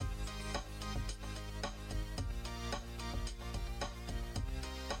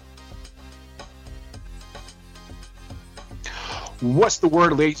What's the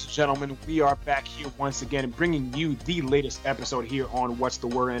word, ladies and gentlemen? We are back here once again bringing you the latest episode here on What's the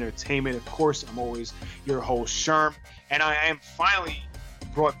Word Entertainment. Of course, I'm always your host, Sherm, and I am finally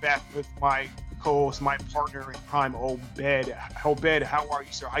brought back with my co-host, my partner in crime, Obed. Obed, how are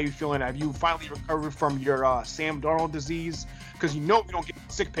you, sir? How you feeling? Have you finally recovered from your Sam Darnold disease? Because you know we don't get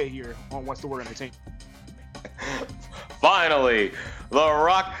sick pay here on What's the Word Entertainment. Finally, The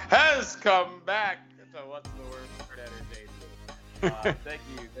Rock has come back to What's the Word Entertainment. Thank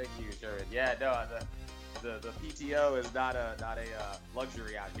you, Sherman. Yeah, no, the PTO is not a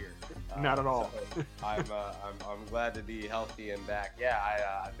luxury out here. Not at all. So I'm glad to be healthy and back. Yeah,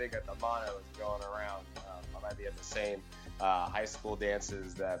 I think at the mono is going around. I might be at the same high school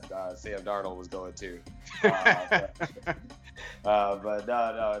dances that Sam Darnold was going to. But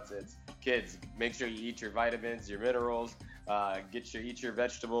no, it's kids. Make sure you eat your vitamins, your minerals. Eat your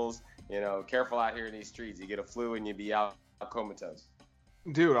vegetables. Careful out here in these streets. You get a flu and you be out comatose.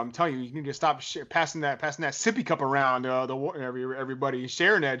 Dude, I'm telling you, you need to stop passing that sippy cup around everybody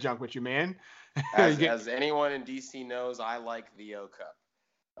sharing that junk with you, man. As anyone in DC knows, I like the O cup.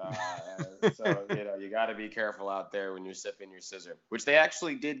 So you got to be careful out there when you're sipping your scissor, which they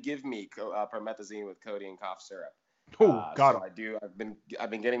actually did give me promethazine with codeine cough syrup. Oh God! So I do. I've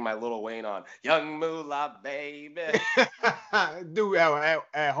been getting my Lil Wayne on, Young Moolah baby. Dude,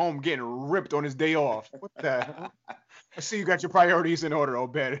 at home getting ripped on his day off. What the hell? I see you got your priorities in order,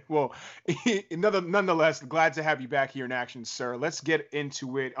 Obed. Well, nonetheless, glad to have you back here in action, sir. Let's get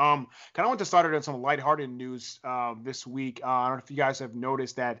into it. Kind of want to start on some lighthearted news this week. I don't know if you guys have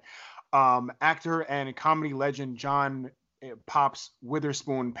noticed that actor and comedy legend John Pops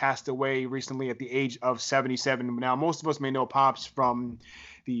Witherspoon passed away recently at the age of 77. Now, most of us may know Pops from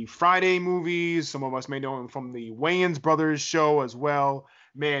the Friday movies. Some of us may know him from the Wayans Brothers show as well.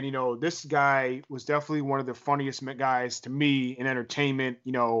 Man, this guy was definitely one of the funniest guys to me in entertainment.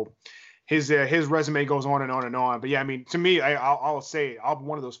 His resume goes on and on and on. But yeah, I mean, to me, I'll say I'm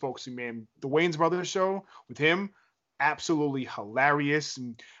one of those folks who, man, the Wayans Brothers show with him, absolutely hilarious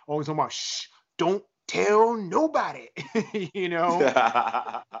and always talking about don't tell nobody.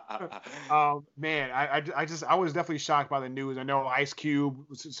 Man, I was definitely shocked by the news. I know Ice Cube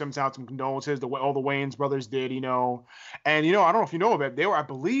sent out some condolences. All the Wayans brothers did, and I don't know if you know about it, I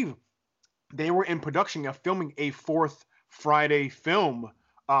believe they were in production of filming a fourth Friday film.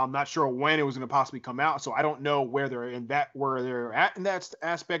 I'm not sure when it was going to possibly come out, so I don't know where they're at in that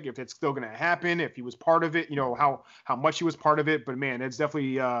aspect. If it's still going to happen, if he was part of it, how much he was part of it. But man, it's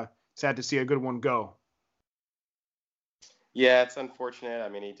definitely sad to see a good one go. Yeah, it's unfortunate. I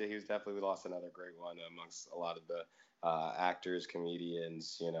mean, he was definitely lost another great one amongst a lot of the actors,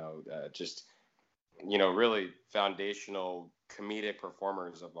 comedians, really foundational comedic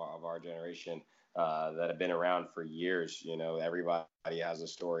performers of our generation that have been around for years. Everybody has a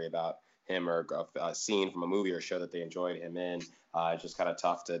story about him or a scene from a movie or show that they enjoyed him in. It's just kind of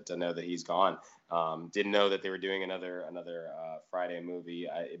tough to know that he's gone. Didn't know that they were doing another Friday movie.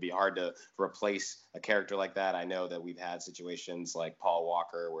 It'd be hard to replace a character like that. I know that we've had situations like Paul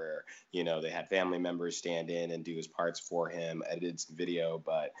Walker where, they had family members stand in and do his parts for him, edited some video,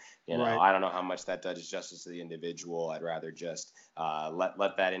 but, Right. I don't know how much that does justice to the individual. I'd rather just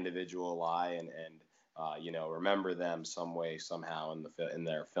let that individual lie and remember them some way, somehow in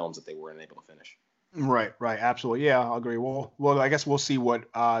their films that they weren't able to finish. Right, absolutely. Yeah, I'll agree. Well, I guess we'll see what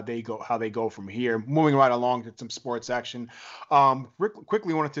how they go from here. Moving right along to some sports action.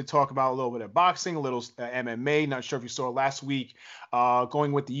 Quickly wanted to talk about a little bit of boxing, a little MMA. Not sure if you saw last week.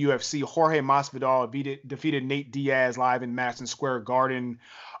 Going with the UFC, Jorge Masvidal defeated Nate Diaz live in Madison Square Garden.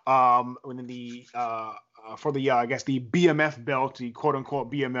 In the for the I guess the BMF belt, the quote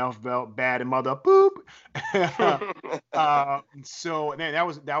unquote BMF belt, bad and mother boop. So man,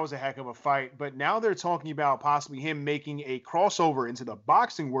 that was a heck of a fight. But now they're talking about possibly him making a crossover into the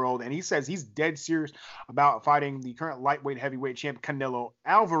boxing world, and he says he's dead serious about fighting the current lightweight heavyweight champ Canelo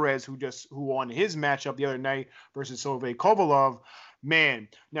Alvarez, who won his matchup the other night versus Sergey Kovalev. Man,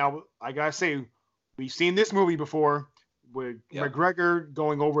 now I gotta say, we've seen this movie before. With McGregor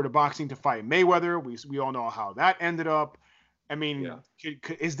going over to boxing to fight Mayweather. We all know how that ended up. I mean,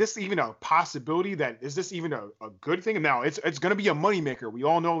 is this even a possibility? Is this even a good thing? Now, it's going to be a moneymaker. We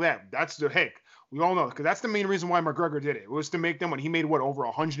all know that. That's the heck. We all know, because that's the main reason why McGregor did it. It was to make them when he made over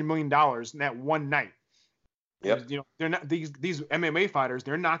 $100 million in that one night. Yep. They're not these MMA fighters.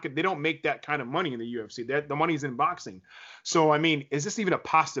 They don't make that kind of money in the UFC. The money's in boxing. So, I mean, is this even a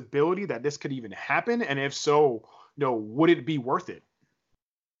possibility that this could even happen? And if so, would it be worth it?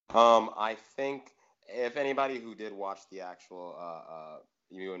 I think if anybody who did watch the actual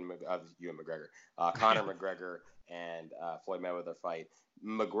Ewan McGregor, Conor McGregor and Floyd Mayweather fight,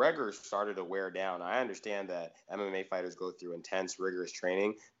 McGregor started to wear down. I understand that MMA fighters go through intense, rigorous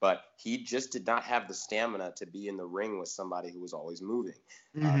training, but he just did not have the stamina to be in the ring with somebody who was always moving.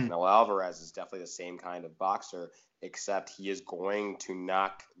 Canelo Alvarez is definitely the same kind of boxer, except he is going to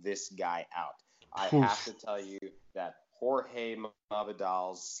knock this guy out. I have to tell you that Jorge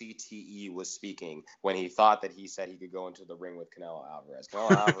Masvidal's CTE was speaking when he thought that he said he could go into the ring with Canelo Alvarez.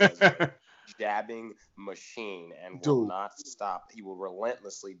 Canelo Alvarez is a jabbing machine and will not stop. He will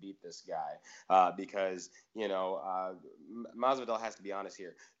relentlessly beat this guy because, Masvidal has to be honest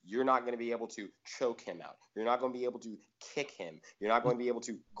here. You're not going to be able to choke him out. You're not going to be able to kick him. You're not going to be able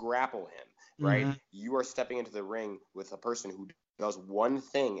to grapple him, right? You are stepping into the ring with a person who does one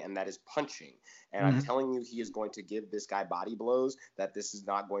thing, and that is punching. And I'm telling you, he is going to give this guy body blows, that this is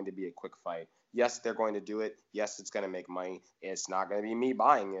not going to be a quick fight. Yes, they're going to do it. Yes, it's going to make money. It's not going to be me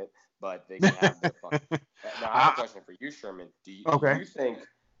buying it, but they can have their fun. Now, I have a question for you, Sherman. Do you think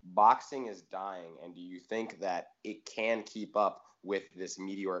boxing is dying, and do you think that it can keep up with this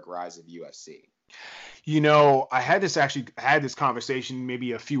meteoric rise of UFC? I had this conversation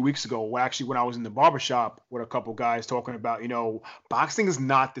maybe a few weeks ago, actually, when I was in the barbershop with a couple guys talking about, boxing is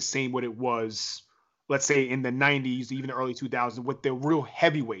not the same what it was, let's say, in the 90s, even the early 2000s, with the real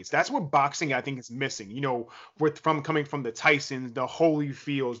heavyweights. That's what boxing, I think, is missing, coming from the Tysons, the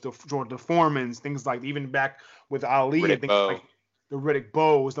Holyfields, the Foremans, things like even back with Ali and things like the Riddick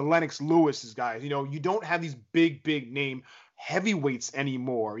Bowe's, the Lennox Lewis's guys. You don't have these big name heavyweights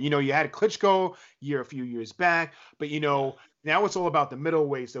anymore. You had Klitschko a few years back, but now it's all about the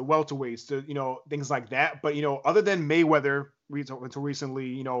middleweights, the welterweights, things like that. But other than Mayweather until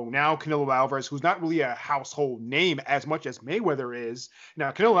recently, now Canelo Alvarez, who's not really a household name as much as Mayweather is.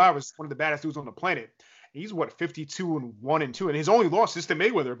 Now Canelo Alvarez is one of the baddest dudes on the planet. He's 52-1-2, and his only loss is to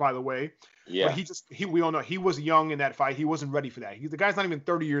Mayweather, by the way. Yeah. But we all know he was young in that fight. He wasn't ready for that. The guy's not even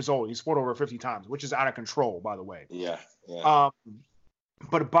 30 years old. He's fought over 50 times, which is out of control, by the way. Yeah.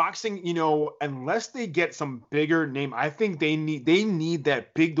 But boxing, unless they get some bigger name, I think they need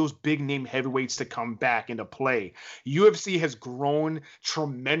those big name heavyweights to come back into play. UFC has grown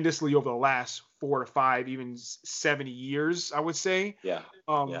tremendously over the last 4 to 5, even 7 years, I would say. Yeah.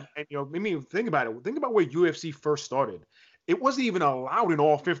 And maybe think about it. Think about where UFC first started. It wasn't even allowed in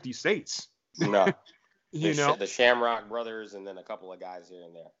all 50 states. No. The Shamrock Brothers and then a couple of guys here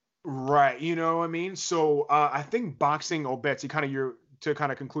and there. Right. You know what I mean? So I think boxing, Betsy, to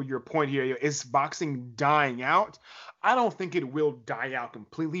conclude your point here, is boxing dying out? I don't think it will die out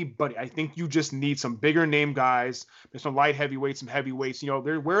completely, but I think you just need some bigger name guys. There's some light heavyweights, some heavyweights.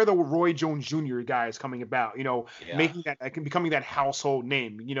 Where are the Roy Jones Jr. guys coming about? Becoming that household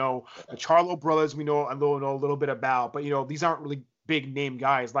name. The Charlo brothers we know a little bit about, but these aren't really big name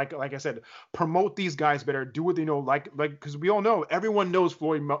guys. Like I said, promote these guys better. Do what they know, like because we all know, everyone knows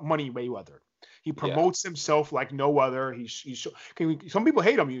Floyd Money Mayweather. He promotes himself like no other. Some people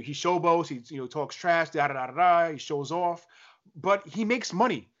hate him. He showboats. He talks trash. He shows off, but he makes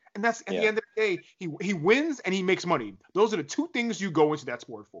money, and that's at the end of the day, he wins and he makes money. Those are the two things you go into that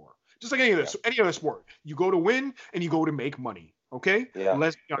sport for. Just like any other sport, you go to win and you go to make money. Okay,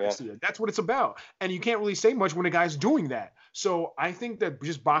 let's be honest here. That's what it's about, and you can't really say much when a guy's doing that. So I think that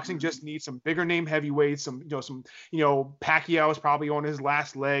just boxing just needs some bigger name heavyweights. Pacquiao is probably on his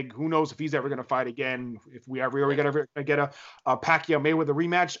last leg. Who knows if he's ever going to fight again? If we ever going to get a Pacquiao Mayweather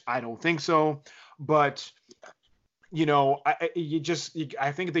rematch, I don't think so. But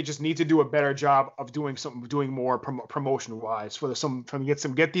I think they just need to do a better job of doing more promotion wise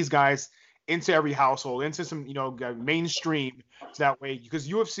get these guys into every household, into some mainstream, so that way, because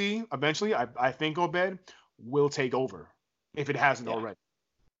UFC eventually, I think, Obed, will take over if it hasn't already.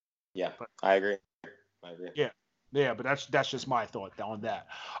 Yeah, I agree. Yeah, but that's just my thought on that.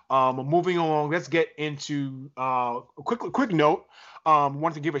 Moving along, let's get into a quick note.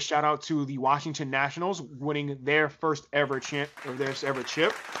 Wanted to give a shout out to the Washington Nationals winning their first ever chip.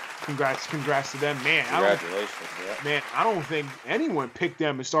 Congrats to them, man. Congratulations, I don't think anyone picked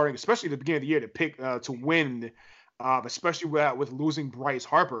them starting, especially at the beginning of the year, to pick to win, especially with losing Bryce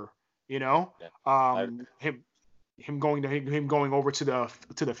Harper. Him going over to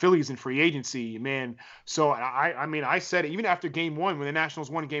the Phillies in free agency, man. So I said it, even after Game 1, when the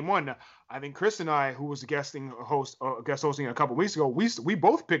Nationals won Game 1, I think Chris and I, who was guest hosting a couple weeks ago, we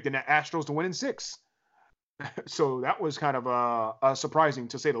both picked the Astros to win in 6. So that was kind of surprising,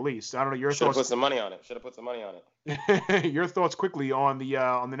 to say the least. I don't know your thoughts. Should have put some money on it. Your thoughts quickly on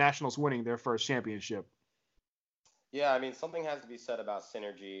the Nationals winning their first championship. Yeah, something has to be said about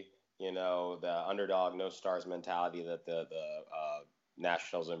synergy. The underdog, no stars mentality that the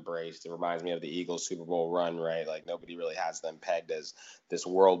Nationals embraced. It reminds me of the Eagles Super Bowl run, right? Like nobody really has them pegged as this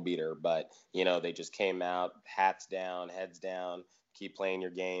world beater, but they just came out, hats down, heads down, keep playing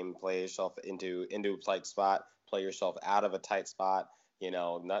your game, play yourself into a tight spot, play yourself out of a tight spot.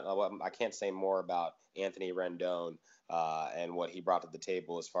 I can't say more about Anthony Rendon and what he brought to the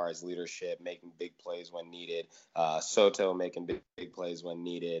table as far as leadership, making big plays when needed, Soto making big plays when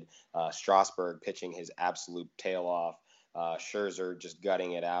needed, Strasburg pitching his absolute tail off, Scherzer just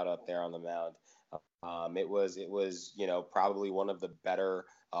gutting it out up there on the mound. It was probably one of the better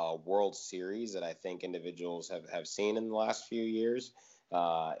World Series that I think individuals have seen in the last few years.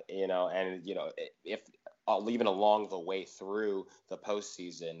 If even along the way through the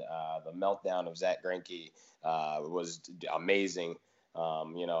postseason, the meltdown of Zach Greinke was amazing.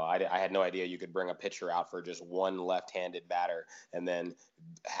 I had no idea you could bring a pitcher out for just one left-handed batter and then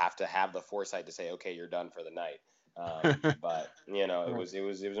have to have the foresight to say, okay, you're done for the night. But it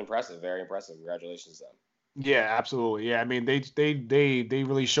was impressive, very impressive. Congratulations to them. Yeah, absolutely. Yeah, I mean, they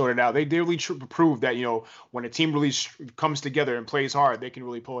really showed it out. They really proved that when a team really comes together and plays hard, they can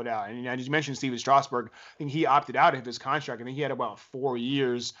really pull it out. And as you mentioned, Steven Strasburg, I think he opted out of his contract. I think he had about 4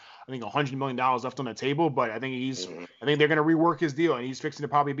 years. I think $100 million left on the table. But I think I think they're going to rework his deal, and he's fixing to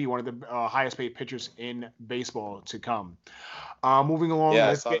probably be one of the highest paid pitchers in baseball to come. Moving along.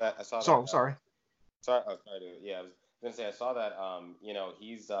 Yeah, I saw that. Sorry. Sorry. Dude. Yeah, I was gonna say I saw that.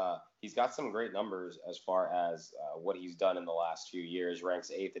 He's got some great numbers as far as what he's done in the last few years.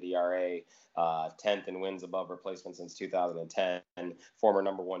 Ranks 8th at ERA, 10th in wins above replacement since 2010. Former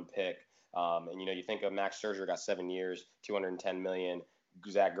number 1 pick. And you think of Max Scherzer got 7 years, $210 million.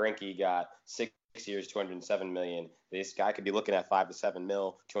 Zach Greinke got 6 years, $207 million. This guy could be looking at $5 to $7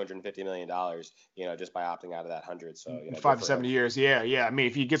 mil, $250 million, just by opting out of that 100. So 5 to 7 years, yeah. I mean,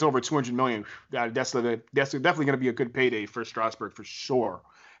 if he gets over 200 million, that's definitely going to be a good payday for Strasburg for sure.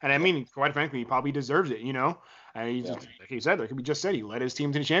 And I mean, quite frankly, he probably deserves it. And he just, like he said, like we just said, he led his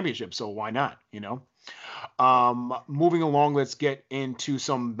team to the championship, so why not? Moving along, let's get into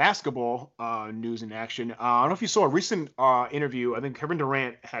some basketball news and action. I don't know if you saw a recent interview. I think Kevin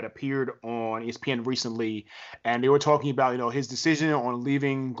Durant had appeared on ESPN recently, and they were talking about his decision on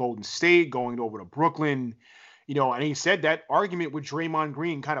leaving Golden State, going over to Brooklyn. And he said that argument with Draymond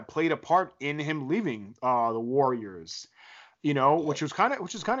Green kind of played a part in him leaving the Warriors. Which is kind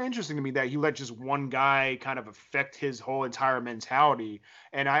of interesting to me that he let just one guy kind of affect his whole entire mentality.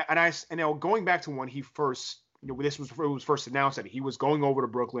 And going back to when he first, it was first announced that he was going over to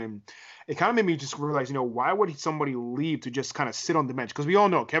Brooklyn, it kind of made me just realize, why would somebody leave to just kind of sit on the bench? Because we all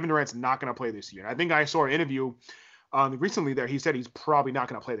know Kevin Durant's not going to play this year. And I think I saw an interview recently there. He said he's probably not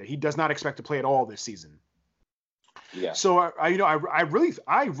going to play there. He does not expect to play at all this season. Yeah. So I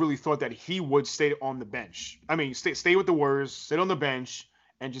really thought that he would stay on the bench. I mean, stay with the Warriors, sit on the bench,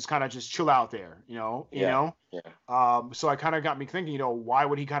 and just kind of just chill out there. So I kind of got me thinking, why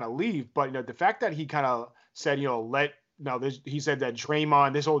would he kind of leave? But the fact that he kind of said, he said that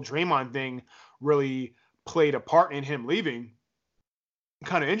this whole Draymond thing really played a part in him leaving.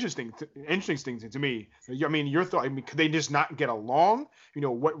 Kind of interesting to me. I mean, your thought. I mean, could they just not get along?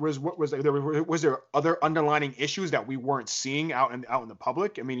 What was there other underlying issues that we weren't seeing out in the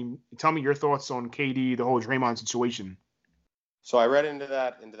public? I mean, tell me your thoughts on KD, the whole Draymond situation. So I read into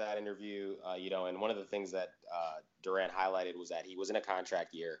that interview, and one of the things that Durant highlighted was that he was in a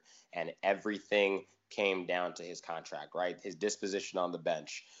contract year, and everything came down to his contract, right? His disposition on the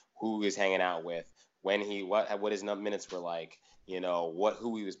bench, who he's hanging out with, what his minutes were like.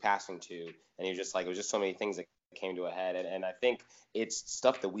 Who he was passing to, and he was just like, it was just so many things that came to a head, and I think it's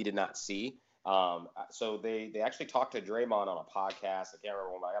stuff that we did not see. So they actually talked to Draymond on a podcast. I can't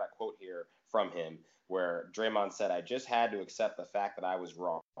remember when, but I got a quote here from him where Draymond said, "I just had to accept the fact that I was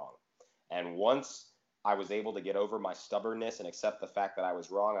wrong, and once I was able to get over my stubbornness and accept the fact that I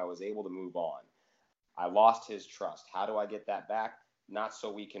was wrong, I was able to move on. I lost his trust. How do I get that back? Not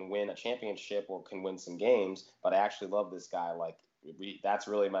so we can win a championship or can win some games, but I actually love this guy. Like, that's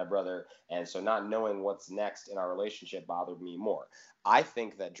really my brother. And so not knowing what's next in our relationship bothered me more." I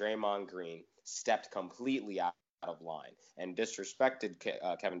think that Draymond Green stepped completely out of line and disrespected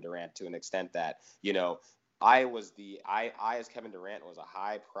Kevin Durant to an extent that, I as Kevin Durant was a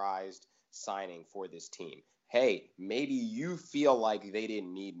high prized signing for this team. Hey, maybe you feel like they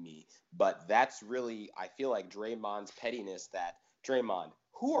didn't need me, but that's really, I feel like Draymond's pettiness that, Draymond,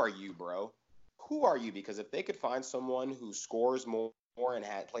 who are you, bro? Who are you? Because if they could find someone who scores more and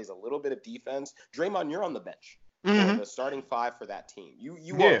plays a little bit of defense, Draymond, you're on the bench for the starting 5 for that team.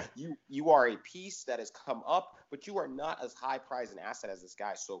 You are a piece that has come up, but you are not as high prized an asset as this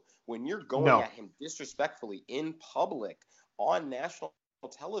guy. So when you're going at him disrespectfully in public on national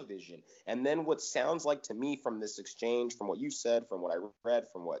television. And then what sounds like to me from this exchange, from what you said, from what I read,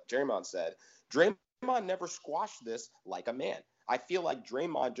 from what Draymond said, Draymond never squashed this like a man. I feel like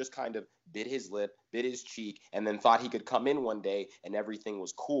Draymond just kind of bit his lip, bit his cheek, and then thought he could come in one day and everything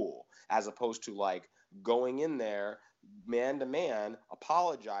was cool, as opposed to like going in there man to man,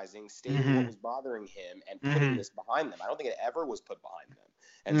 apologizing, stating what was bothering him, and putting this behind them. I don't think it ever was put behind them.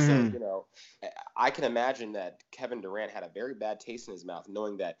 And so, I can imagine that Kevin Durant had a very bad taste in his mouth,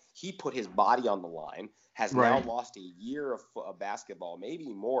 knowing that he put his body on the line, has now lost a year of basketball,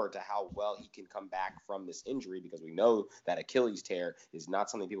 maybe more, to how well he can come back from this injury, because we know that Achilles tear is not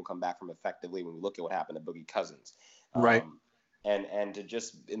something people come back from effectively when we look at what happened to Boogie Cousins. And to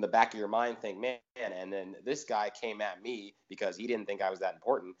just in the back of your mind think, man, and then this guy came at me because he didn't think I was that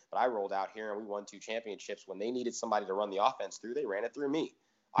important, but I rolled out here and we won 2 championships. When they needed somebody to run the offense through, they ran it through me.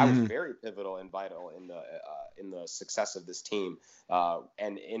 I was very pivotal and vital in the success of this team,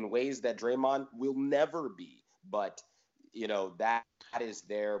 and in ways that Draymond will never be. But that is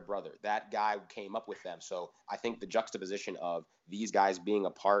their brother. That guy came up with them. So I think the juxtaposition of these guys being a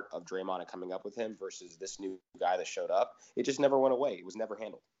part of Draymond and coming up with him versus this new guy that showed up, it just never went away. It was never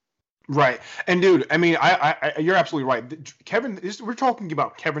handled. Right. And dude, I mean, I you're absolutely right. We're talking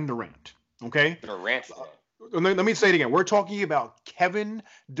about Kevin Durant. Okay. Durant. Let me say it again. We're talking about Kevin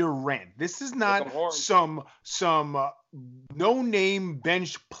Durant. This is not some no-name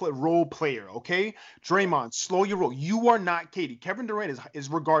bench role player, okay? Draymond, slow your roll. You are not KD. Kevin Durant is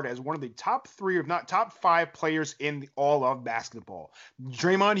regarded as one of the top 3, if not top 5 players in all of basketball.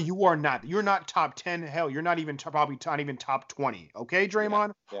 Draymond, you are not. You're not top 10. Hell, you're not even probably not even top 20. Okay,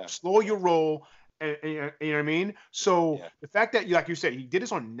 Draymond? Yeah. Slow your roll. You know what I mean? So the fact that, like you said, he did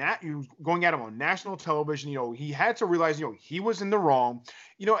this you going at him on national television, he had to realize, he was in the wrong,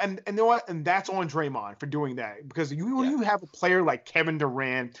 and you know what? And that's on Draymond for doing that, because you have a player like Kevin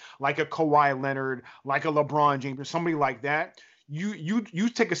Durant, like a Kawhi Leonard, like a LeBron James, or somebody like that. You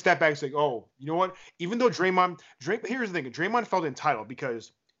take a step back and say, oh, you know what? Even though here's the thing, Draymond felt entitled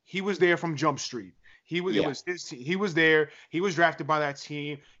because he was there from Jump Street. It was his team. He was there. He was drafted by that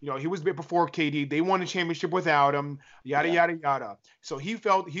team. He was before KD. They won a championship without him. Yada yada yada. So he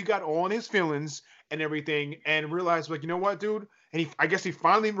got all in his feelings and everything, and realized, like, you know what, dude? And I guess he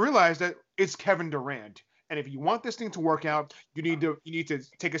finally realized that it's Kevin Durant. And if you want this thing to work out, you need to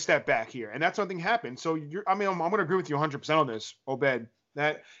take a step back here. And that's something happened. So I'm going to agree with you 100% on this, Obed.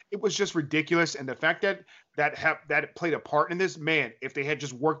 That it was just ridiculous, and the fact that played a part in this, man. If they had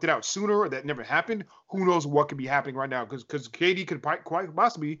just worked it out sooner, or that never happened, who knows what could be happening right now? Because KD could quite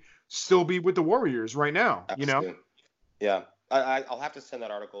possibly still be with the Warriors right now. Absolutely. Yeah, I'll have to send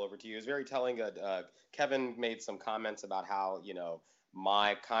that article over to you. It's very telling. Kevin made some comments about how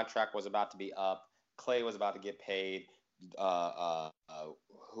my contract was about to be up, Clay was about to get paid.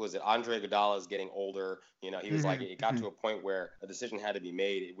 Who was it? Andre Iguodala is getting older. He was like, it got to a point where a decision had to be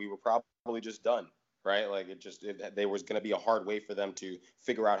made. We were probably just done, right? Like there was going to be a hard way for them to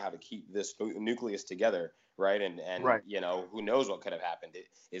figure out how to keep this nucleus together, right? And who knows what could have happened?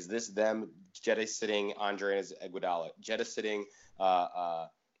 Is this them jettisoning Andre Iguodala, jettisoning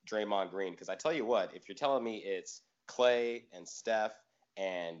Draymond Green? Because I tell you what, if you're telling me it's Clay and Steph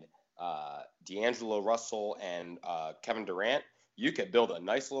and D'Angelo Russell and Kevin Durant, you could build a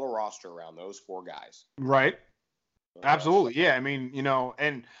nice little roster around those 4 guys. Right. Absolutely. Yeah. I mean,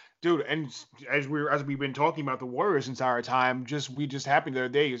 and dude, and as we've been talking about the Warriors since our time, we just happened the other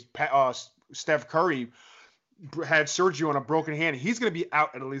day, Steph Curry had surgery on a broken hand. He's going to be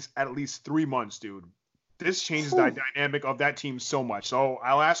out at least 3 months, dude. This changes the dynamic of that team so much. So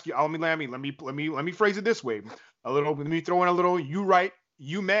I'll ask you, let me phrase it this way. Let me throw in a little,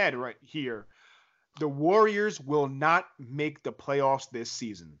 you mad right here. The Warriors will not make the playoffs this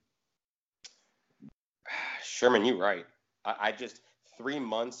season. Sherman, you're right. I just 3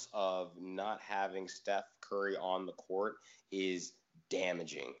 months of not having Steph Curry on the court is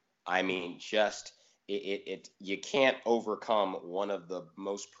damaging. I mean, just you can't overcome one of the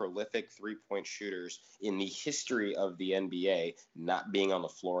most prolific 3-point shooters in the history of the NBA not being on the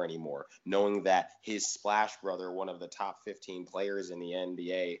floor anymore, knowing that his splash brother, one of the top 15 players in the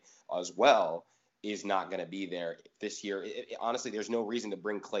NBA as well, is not going to be there this year. Honestly, there's no reason to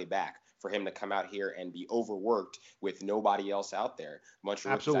bring Clay back for him to come out here and be overworked with nobody else out there. Much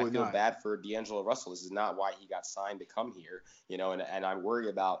as I feel bad for D'Angelo Russell. This is not why he got signed to come here, and I worry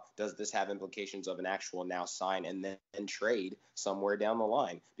about, does this have implications of an actual now sign and then trade somewhere down the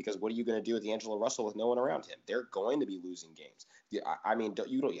line? Because what are you going to do with D'Angelo Russell with no one around him? They're going to be losing games. Yeah, I mean,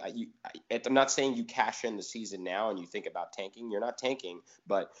 I'm not saying you cash in the season now and you think about tanking. You're not tanking,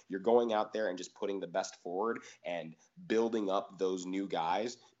 but you're going out there and just putting the best forward and building up those new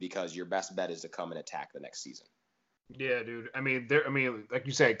guys because your best bet is to come and attack the next season. Yeah, dude. I mean, like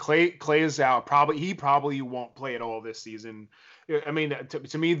you said, Clay is out. He probably won't play at all this season. I mean,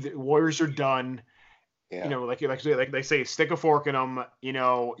 to me, the Warriors are done. Yeah. Like they say, stick a fork in them.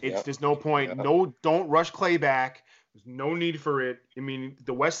 There's no point. Yep. No, don't rush Clay back. There's no need for it. I mean,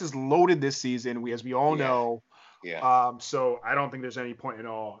 the West is loaded this season. As we all know. Yeah. So I don't think there's any point at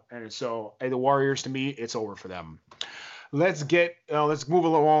all. And so the Warriors, to me, it's over for them. Let's move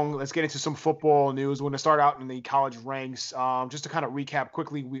along. Let's get into some football news. We're going to start out in the college ranks. Just to kind of recap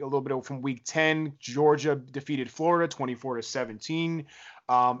quickly, a little bit from week 10, Georgia defeated Florida 24-17.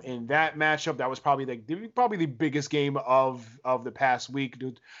 In that matchup, that was probably the biggest game of the past week.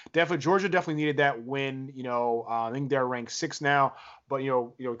 Georgia definitely needed that win. I think they're ranked 6 now. But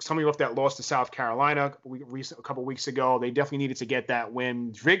coming off that loss to South Carolina a couple weeks ago, they definitely needed to get that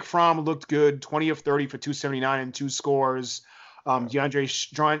win. Drake Fromm looked good, 20 of 30 for 279 and 2 scores. DeAndre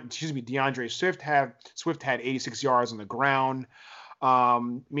Swift had 86 yards on the ground.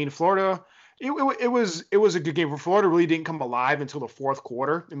 Florida. It was a good game. Florida really didn't come alive until the fourth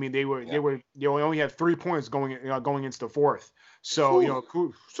quarter. I mean, they only had 3 points going into the fourth. So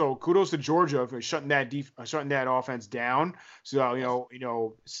so kudos to Georgia for shutting that offense down. So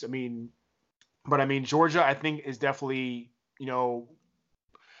Georgia I think is definitely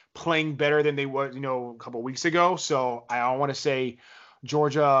playing better than they were a couple of weeks ago. So I don't want to say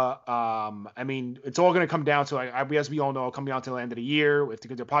Georgia. It's all going to come down to, as we all know, coming down to the end of the year.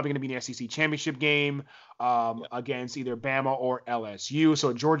 Because they're probably going to be in the SEC championship game against either Bama or LSU.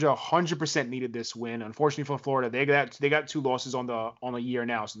 So Georgia 100% needed this win. Unfortunately for Florida, they got 2 losses on the year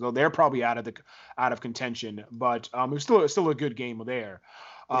now, so they're probably out of contention. But it's still a good game there.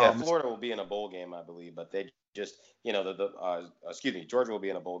 Florida will be in a bowl game, I believe, but they just, Georgia will be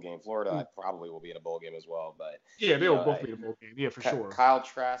in a bowl game. Florida probably will be in a bowl game as well, but yeah, they will both be in a bowl game. Yeah, for sure. Kyle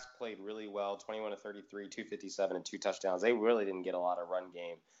Trask played really well, 21 of 33, 257 and 2 touchdowns. They really didn't get a lot of run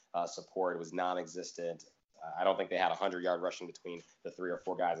game support. It was non-existent. I don't think they had 100-yard rushing between the 3 or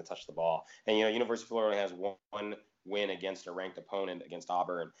 4 guys that touched the ball. And University of Florida has one win against a ranked opponent against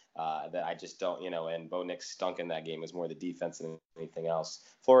Auburn that I just don't, and Bo Nix stunk in that game. It was more the defense than anything else.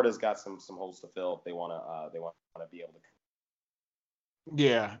 Florida's got some holes to fill if they want to be able to.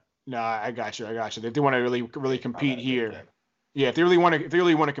 Yeah, no, I got you. If they want to really compete here, if they really want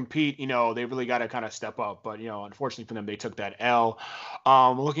to compete, they really got to kind of step up. But unfortunately for them, they took that L.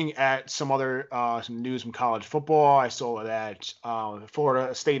 Looking at some news from college football, I saw that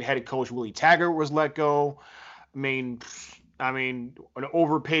Florida State head coach Willie Taggart was let go. I mean, an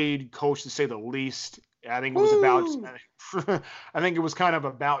overpaid coach to say the least. I think it was I think it was kind of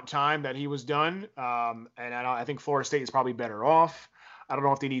about time that he was done. And I think Florida State is probably better off. I don't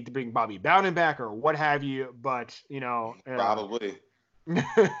know if they need to bring Bobby Bowden back or what have you, but probably. You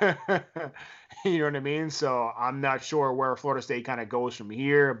know what I mean? So I'm not sure where Florida State kind of goes from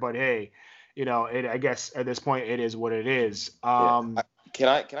here, but hey, I guess at this point it is what it is. Can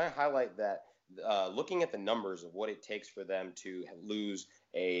I highlight that? Looking at the numbers of what it takes for them to lose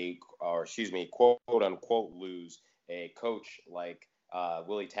quote unquote lose a coach like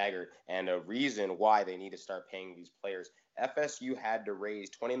Willie Taggart, and a reason why they need to start paying these players. FSU had to raise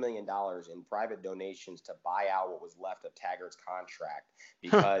 $20 million in private donations to buy out what was left of Taggart's contract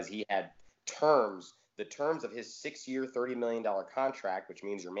because he had the terms of his 6-year, $30 million contract, which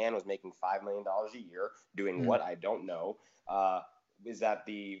means your man was making $5 million a year, doing what I don't know. Is that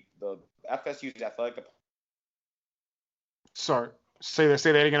the FSU's athletic department? Sorry, say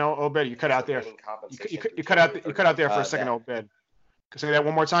that again, Obed. You cut out there. You cut out there for a second, Obed. Say that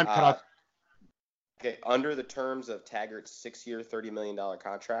one more time. Cut out. Okay, under the terms of Taggart's 6-year, $30 million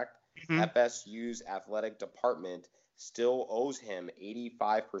contract, FSU's athletic department still owes him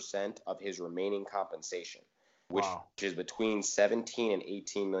 85% of his remaining compensation, which is between $17 and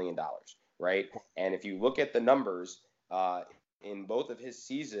 $18 million, right? And if you look at the numbers, in both of his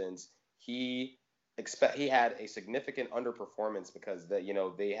seasons, he had a significant underperformance because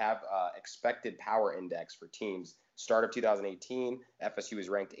they have expected power index for teams. Start of 2018, FSU was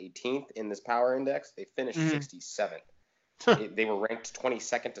ranked 18th in this power index. They finished 67th. They were ranked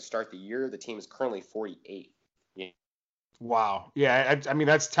 22nd to start the year. The team is currently 48th. Yeah. Wow. Yeah, I mean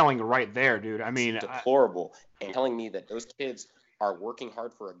that's telling right there, dude. I mean, it's deplorable, and telling me that those kids are working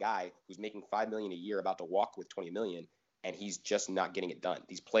hard for a guy who's making $5 million a year, about to walk with $20 million, and he's just not getting it done.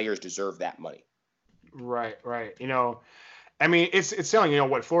 These players deserve that money. Right. I mean, it's telling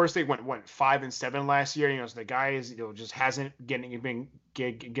what Florida State went 5-7 last year. So the guy is just hasn't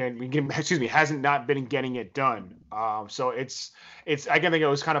excuse me, hasn't not been getting it done. So it's I can think it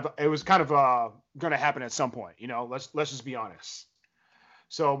was kind of going to happen at some point. Let's just be honest.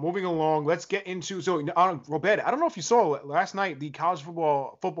 So moving along, let's get into Robert. I don't know if you saw last night the college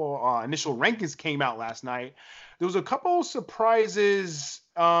football initial rankings came out last night. There was a couple surprises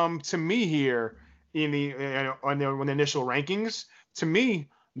to me here in on the initial rankings. To me,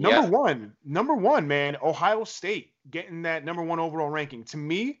 Yeah. number one, man, Ohio State getting that number one overall ranking. To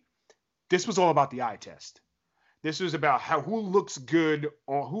me, this was all about the eye test. This was about who looks good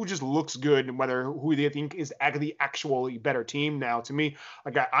or who just looks good, and who they think is the actually better team. Now, to me,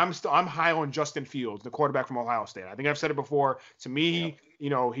 I'm high on Justin Fields, the quarterback from Ohio State. I think I've said it before. To me,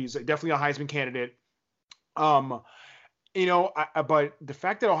 he's definitely a Heisman candidate. But the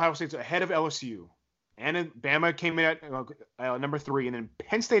fact that Ohio State's ahead of LSU and Bama came in at number 3, and then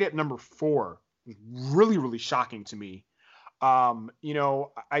Penn State at number 4 was really, really shocking to me. I'm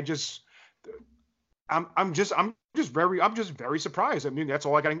just very surprised. I mean, that's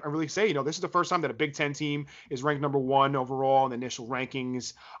all I can really say. This is the first time that a Big Ten team is ranked number 1 overall in the initial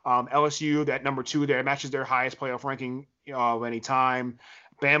rankings. LSU, that number 2 there, matches their highest playoff ranking of any time.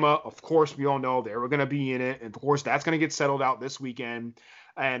 Bama, of course, we all know they were going to be in it, and of course, that's going to get settled out this weekend.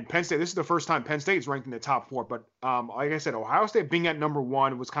 And Penn State, this is the first time Penn State is ranked in the top 4. But like I said, Ohio State being at number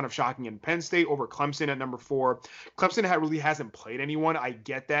 1 was kind of shocking, and Penn State over Clemson at number 4. Clemson really hasn't played anyone. I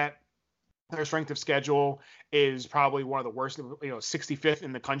get that. Their strength of schedule is probably one of the worst, 65th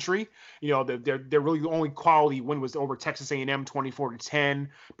in the country. Their really only quality win was over Texas A&M 24-10.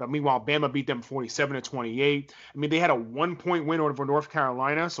 But meanwhile, Bama beat them 47-28. I mean, they had a 1-point win over North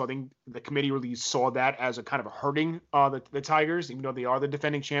Carolina. So I think the committee really saw that as a kind of hurting the Tigers, even though they are the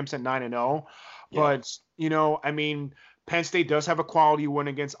defending champs at 9-0. Yeah. But, I mean, Penn State does have a quality win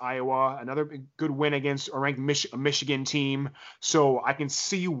against Iowa, another good win against a ranked Michigan team. So I can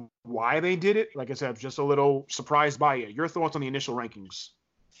see why they did it. Like I said, I'm just a little surprised by it. Your thoughts on the initial rankings?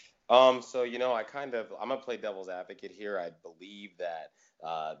 I'm going to play devil's advocate here. I believe that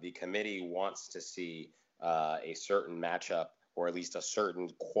the committee wants to see a certain matchup, or at least a certain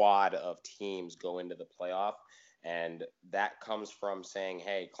quad of teams go into the playoff. And that comes from saying,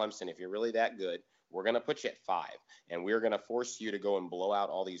 hey, Clemson, if you're really that good, we're going to put you at 5, and we're going to force you to go and blow out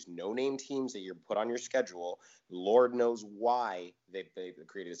all these no-name teams that you're put on your schedule. Lord knows why they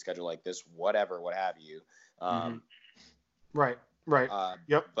created a schedule like this, whatever, what have you. Right.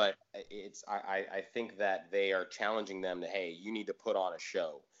 Yep. But I think that they are challenging them to, hey, you need to put on a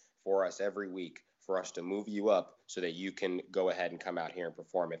show for us every week for us to move you up so that you can go ahead and come out here and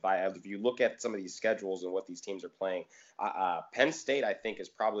perform. If you look at some of these schedules and what these teams are playing, Penn State, I think, is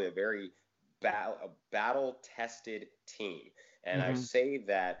probably a very battle-tested team. And I say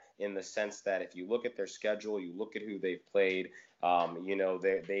that in the sense that if you look at their schedule, you look at who they've played,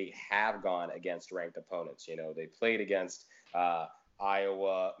 they have gone against ranked opponents. They played against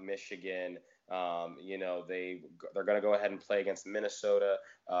Iowa, Michigan. They're going to go ahead and play against Minnesota,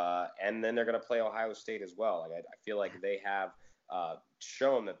 and then they're going to play Ohio State as well. I feel like they have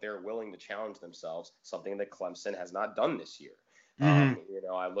shown that they're willing to challenge themselves, something that Clemson has not done this year.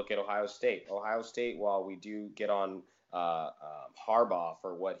 I look at Ohio State. While we do get on Harbaugh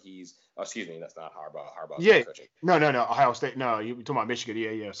for what he's – excuse me, that's not Harbaugh. Harbaugh's coaching. No. Ohio State. No, you're talking about Michigan.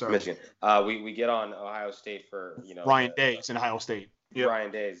 Yeah, sorry. Michigan. We get on Ohio State for, Ryan Day in Ohio State. Yep.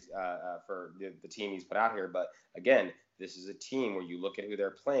 Ryan Day's for the team he's put out here. But, again, this is a team where you look at who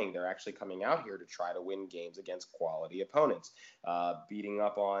they're playing. They're actually coming out here to try to win games against quality opponents, beating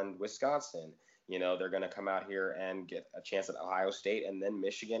up on Wisconsin. They're going to come out here and get a chance at Ohio State and then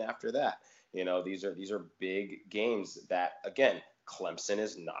Michigan after that. These are big games that, again, Clemson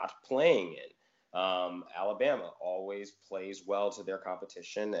is not playing in. Alabama always plays well to their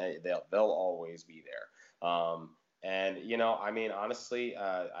competition. They'll always be there. Honestly,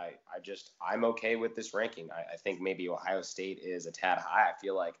 I'm okay with this ranking. I think maybe Ohio State is a tad high. I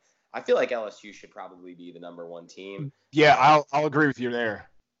feel like LSU should probably be the number 1 team. Yeah, I'll agree with you there.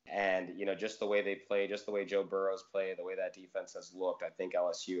 And, just the way they play, just the way Joe Burrow's played, the way that defense has looked, I think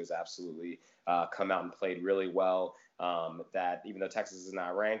LSU has absolutely come out and played really well. That even though Texas is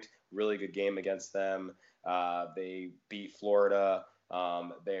not ranked, really good game against them. They beat Florida.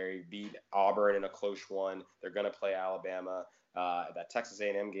 They beat Auburn in a close one. They're going to play Alabama. That Texas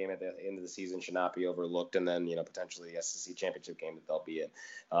A&M game at the end of the season should not be overlooked, and then potentially the SEC championship game that they'll be in.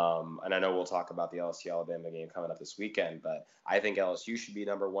 And I know we'll talk about the LSU-Alabama game coming up this weekend, but I think LSU should be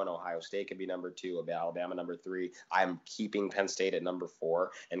number 1. Ohio State could be number 2. Alabama number 3. I'm keeping Penn State at number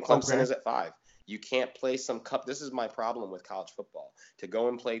 4, and Clemson is at 5. You can't play some cup. This is my problem with college football. To go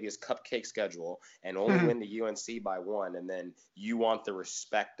and play this cupcake schedule and only win the UNC by 1, and then you want the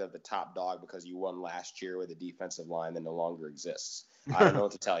respect of the top dog because you won last year with a defensive line that no longer exists. I don't know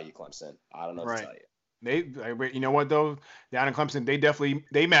what to tell you, Clemson. I don't know what to tell you. You know what though? Down in Clemson,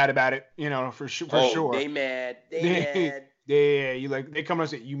 they mad about it. You know, for sure. They mad. They Yeah, you like they come and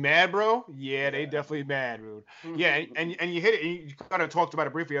say, "You mad, bro?" Yeah, they definitely mad, dude. Yeah, and you hit it. And you kind of talked about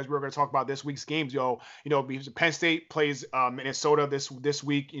it briefly as we were going to talk about this week's games, yo. You know, because Penn State plays Minnesota this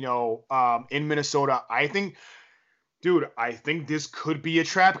week. You know, in Minnesota, I think this could be a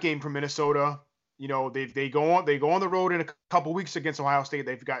trap game for Minnesota. You know, they go on the road in a couple weeks against Ohio State.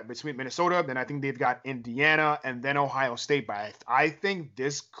 They've got between Minnesota, then I think they've got Indiana, and then Ohio State. But I think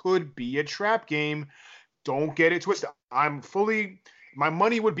this could be a trap game. Don't get it twisted. My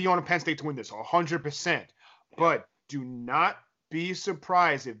money would be on Penn State to win this 100%. But do not be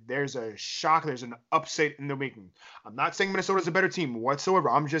surprised if there's a shock, there's an upset in the making. I'm not saying Minnesota's a better team whatsoever.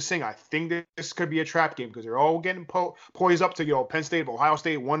 I'm just saying I think that this could be a trap game because they're all getting poised up to, Penn State, Ohio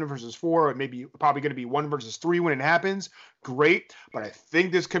State, 1 versus 4, or maybe probably going to be 1 versus 3 when it happens. Great. But I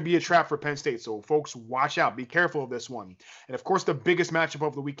think this could be a trap for Penn State. So, folks, watch out. Be careful of this one. And, of course, the biggest matchup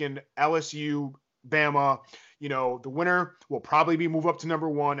of the weekend, LSU, Bama. You know, the winner will probably be moved up to number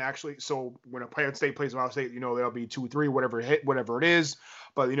 1, actually. So when a Penn State plays Ohio State, they'll be 2-3, whatever it is.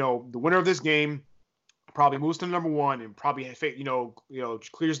 But, the winner of this game probably moves to number 1 and probably,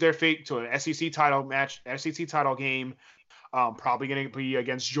 clears their fate to an SEC title game. Probably going to be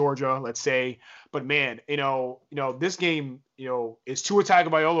against Georgia, let's say. But man, this game, is Tua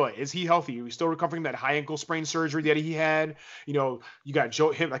Tagovailoa. Is he healthy? He's still recovering that high ankle sprain surgery that he had. You got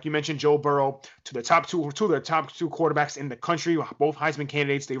like you mentioned, Joe Burrow, two of the top two quarterbacks in the country, both Heisman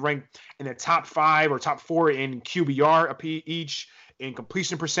candidates. They rank in the top 5 or top 4 in QBR each, in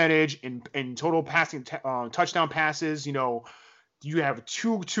completion percentage, in total passing touchdown passes. You have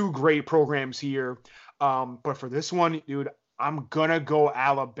two great programs here. But for this one, dude, I'm going to go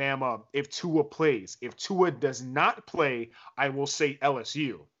Alabama if Tua plays. If Tua does not play, I will say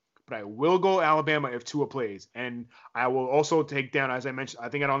LSU. But I will go Alabama if Tua plays. And I will also take down, as I mentioned, I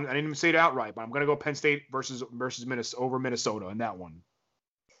didn't even say it outright, but I'm going to go Penn State versus Minnesota over Minnesota in that one.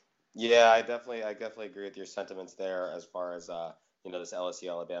 Yeah, I definitely agree with your sentiments there as far as this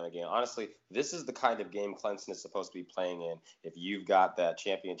LSU-Alabama game. Honestly, this is the kind of game Clemson is supposed to be playing in if you've got that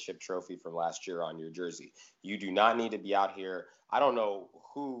championship trophy from last year on your jersey. You do not need to be out here. I don't know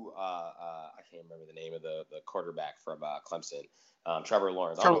who I can't remember the name of the quarterback from Clemson, Trevor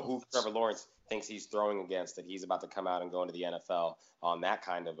Lawrence. I don't know who Trevor Lawrence thinks he's throwing against that he's about to come out and go into the NFL on that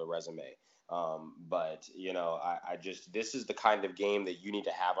kind of a resume. But this is the kind of game that you need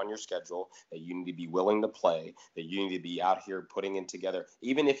to have on your schedule, that you need to be willing to play, that you need to be out here putting it together.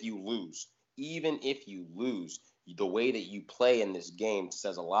 Even if you lose, the way that you play in this game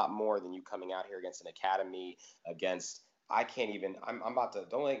says a lot more than you coming out here against an academy, I'm about to,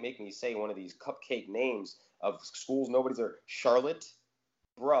 don't make me say one of these cupcake names of schools nobody's heard. Charlotte,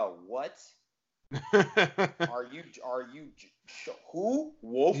 bro, what? Are you who?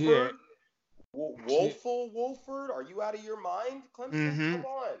 Wolford? Yeah. Wolford? Are you out of your mind, Clemson? Mm-hmm. Come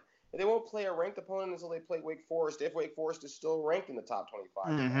on. And they won't play a ranked opponent until they play Wake Forest, if Wake Forest is still ranked in the top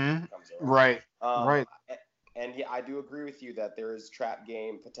 25. Mm-hmm. Right. Right. And yeah, I do agree with you that there is trap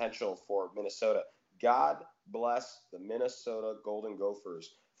game potential for Minnesota. God bless the Minnesota Golden Gophers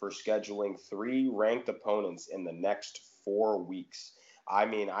for scheduling 3 ranked opponents in the next 4 weeks. I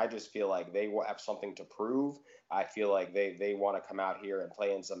mean, I just feel like they will have something to prove. I feel like they want to come out here and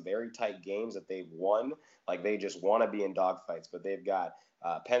play in some very tight games that they've won. Like they just want to be in dogfights. But they've got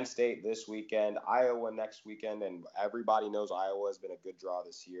Penn State this weekend, Iowa next weekend, and everybody knows Iowa has been a good draw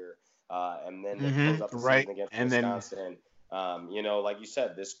this year. And then they close up the season against Wisconsin. Like you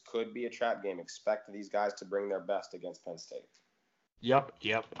said, this could be a trap game. Expect these guys to bring their best against Penn State. Yep.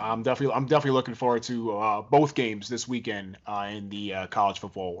 I'm definitely looking forward to both games this weekend in the college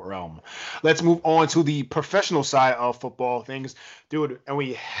football realm. Let's move on to the professional side of football things, dude. And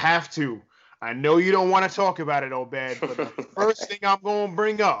we have to. I know you don't want to talk about it, Obed, but the first thing I'm going to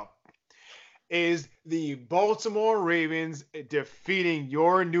bring up is the Baltimore Ravens defeating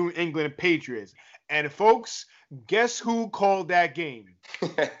your New England Patriots. And folks, guess who called that game?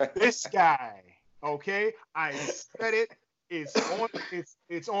 This guy. Okay, I said it. It's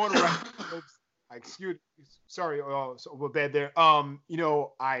on record. Excuse. Sorry. So we're bad there.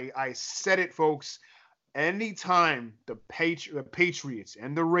 I said it, folks. Anytime the Patriots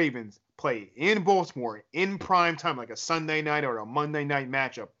and the Ravens play in Baltimore in prime time, like a Sunday night or a Monday night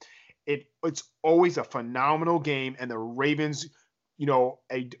matchup, it's always a phenomenal game, and the Ravens,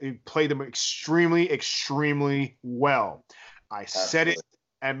 played them extremely, extremely well. I said it. Absolutely.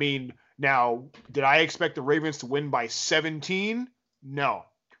 I mean, now, did I expect the Ravens to win by 17? No.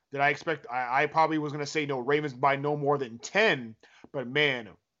 Did I expect? I probably was going to say no, Ravens by no more than 10. But man,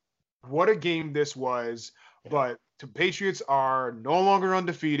 what a game this was. But the Patriots are no longer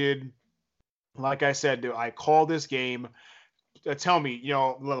undefeated. Like I said, I call this game. Tell me,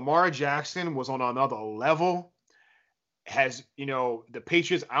 Lamar Jackson was on another level. The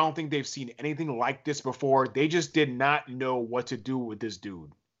Patriots, I don't think they've seen anything like this before. They just did not know what to do with this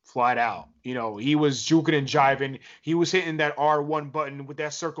dude. Flat out. He was juking and jiving. He was hitting that R1 button with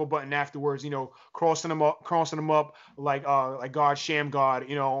that circle button afterwards, crossing him up like God, Sham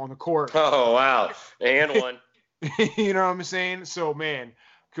God, on the court. Oh, wow. And one. You know what I'm saying? So, man,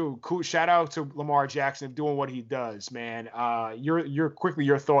 cool. Shout out to Lamar Jackson doing what he does, man.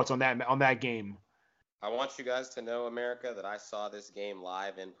 Your thoughts on that game. I want you guys to know, America, that I saw this game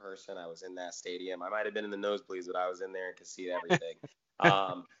live in person. I was in that stadium. I might have been in the nosebleeds, but I was in there and could see everything.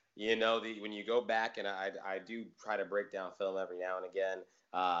 When you go back, and I do try to break down film every now and again,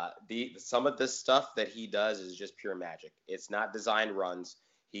 some of this stuff that he does is just pure magic. It's not designed runs.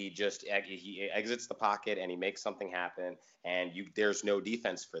 He just he exits the pocket and he makes something happen, and there's no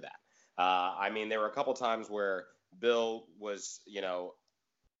defense for that. There were a couple times where Bill was,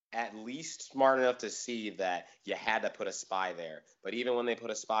 at least smart enough to see that you had to put a spy there. But even when they put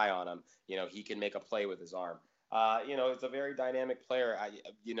a spy on him, he can make a play with his arm. It's a very dynamic player.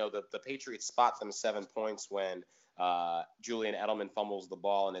 The Patriots spot them 7 points when Julian Edelman fumbles the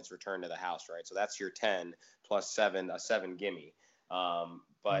ball and it's returned to the house, right? So that's your 10 plus 7, a 7 gimme.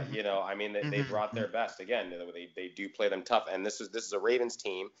 They brought their best. Again, they do play them tough. And this is a Ravens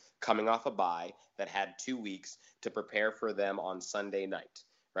team coming off a bye that had 2 weeks to prepare for them on Sunday night.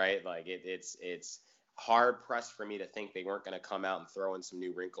 Right? Like it's hard pressed for me to think they weren't going to come out and throw in some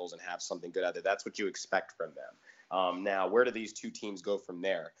new wrinkles and have something good out there. That's what you expect from them. Now, where do these two teams go from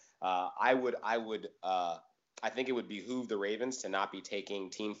there? I think it would behoove the Ravens to not be taking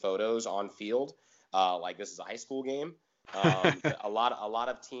team photos on field. Like this is a high school game. A lot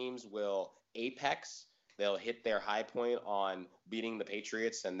of teams will apex. They'll hit their high point on beating the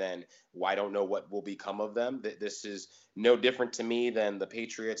Patriots, and then I don't know what will become of them. This is no different to me than the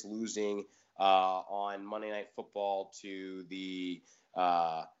Patriots losing on Monday Night Football to the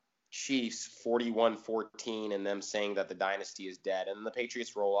Chiefs 41-14 and them saying that the dynasty is dead, and the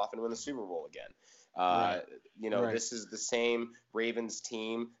Patriots roll off and win the Super Bowl again. Right. This is the same Ravens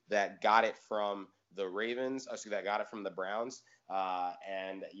team that got it from the Browns.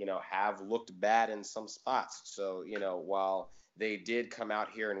 And have looked bad in some spots. So while they did come out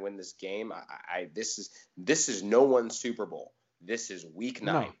here and win this game, this is no one's Super Bowl. This is Week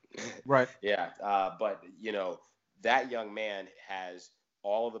 9. No. Right. Yeah. But that young man has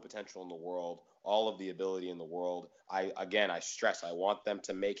all of the potential in the world, all of the ability in the world. I stress, I want them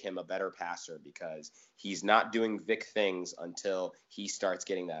to make him a better passer because he's not doing Vic things until he starts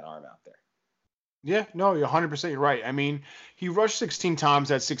getting that arm out there. Yeah, no, you're 100% right. He rushed 16 times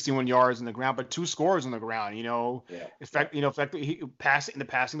at 61 yards on the ground, but 2 scores on the ground. Yeah. In fact, he passing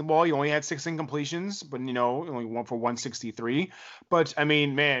the ball, he only had 6 incompletions, but only went for 163. But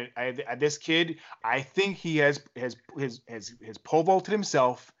man, this kid, I think he has pole vaulted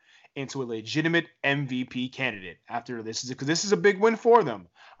himself into a legitimate MVP candidate after this, because this is a big win for them.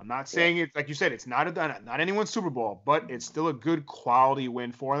 I'm not saying it's like you said, it's not anyone's Super Bowl, but it's still a good quality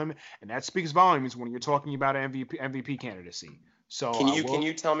win for them, and that speaks volumes when you're talking about MVP candidacy. So can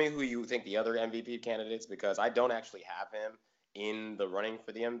you tell me who you think the other MVP candidates? Because I don't actually have him in the running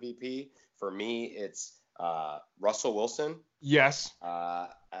for the MVP. For me, it's Russell Wilson. Yes.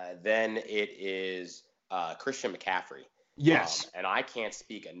 Then it is Christian McCaffrey. Yes. And I can't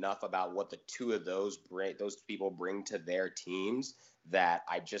speak enough about what the two of those people bring to their teams that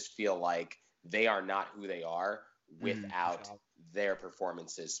I just feel like they are not who they are without their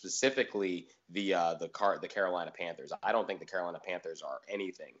performances, specifically the Carolina Panthers. I don't think the Carolina Panthers are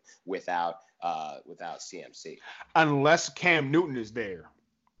anything without CMC. Unless Cam Newton is there.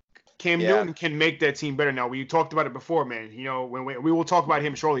 Newton can make that team better. Now, we talked about it before, man. When we will talk about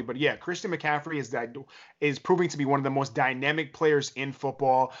him shortly. But yeah, Christian McCaffrey is proving to be one of the most dynamic players in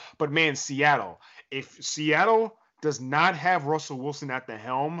football. But man, if Seattle does not have Russell Wilson at the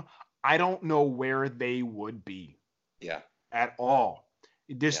helm, I don't know where they would be. Yeah. At all.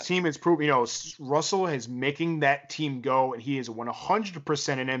 This team is proving, Russell is making that team go, and he is 100%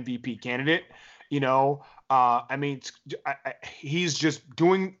 an MVP candidate. He's just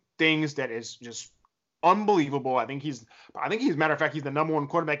doing things that is just unbelievable. I think he's matter of fact, he's the number 1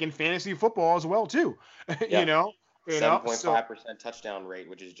 quarterback in fantasy football as well too. So 7.5% touchdown rate,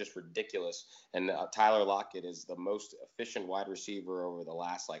 which is just ridiculous. And Tyler Lockett is the most efficient wide receiver over the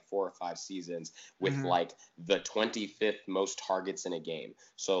last like 4 or 5 seasons with like the 25th most targets in a game.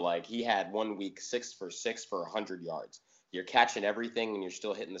 So like he had 1 week 6 for 6 for 100 yards. You're catching everything and you're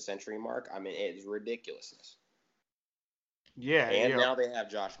still hitting the century mark. I mean, it's ridiculousness. Yeah. And now they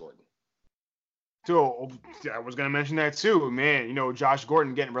have Josh Gordon. So I was gonna mention that too, man. Josh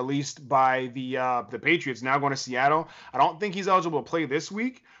Gordon getting released by the Patriots, now going to Seattle. I don't think he's eligible to play this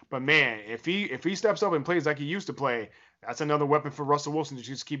week, but man, if he steps up and plays like he used to play, that's another weapon for Russell Wilson to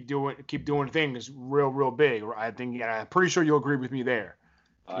just keep doing things real big. I think, and I'm pretty sure you'll agree with me there.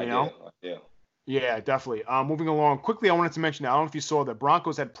 I do. Yeah, definitely. Moving along quickly, I wanted to mention that I don't know if you saw the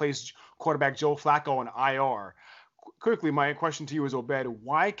Broncos had placed quarterback Joe Flacco on IR. Quickly, my question to you is, Obed,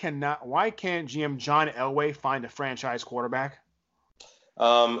 why can't GM John Elway find a franchise quarterback? So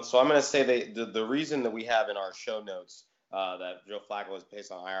I'm going to say the reason that we have in our show notes that Joe Flacco was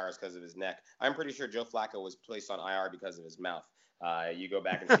placed on IR is because of his neck. I'm pretty sure Joe Flacco was placed on IR because of his mouth. You go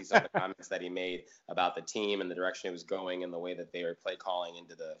back and see some of the comments that he made about the team and the direction it was going and the way that they were play calling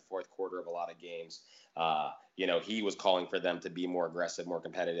into the fourth quarter of a lot of games. He was calling for them to be more aggressive, more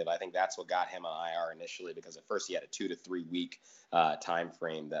competitive. I think that's what got him on IR initially, because at first he had a 2 to 3 week time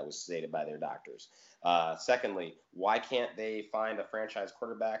frame that was stated by their doctors. Secondly, why can't they find a franchise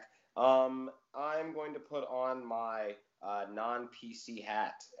quarterback? I'm going to put on my non-PC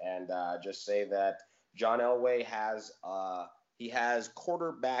hat and just say that John Elway has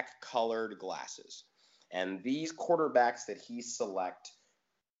quarterback-colored glasses. And these quarterbacks that he select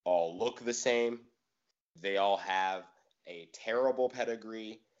all look the same. They all have a terrible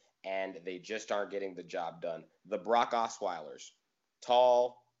pedigree, and they just aren't getting the job done. The Brock Osweilers,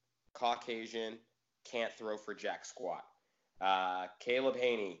 tall, Caucasian, can't throw for jack squat. Caleb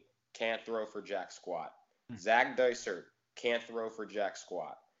Haney, can't throw for jack squat. Zach Dysert, can't throw for jack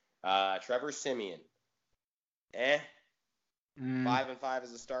squat. Trevor Siemian, 5-5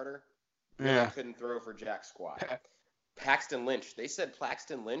 as a starter. Really couldn't throw for jack squat. Paxton Lynch. They said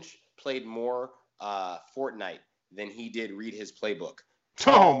Paxton Lynch played more Fortnite than he did read his playbook.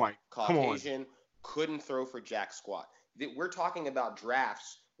 Oh my! Caucasian, couldn't throw for jack squat. We're talking about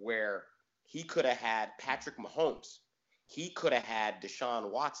drafts where he could have had Patrick Mahomes. He could have had Deshaun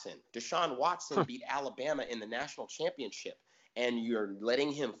Watson. Deshaun Watson beat Alabama in the national championship, and you're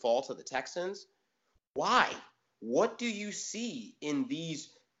letting him fall to the Texans? Why? What do you see in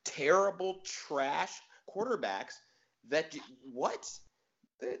these terrible trash quarterbacks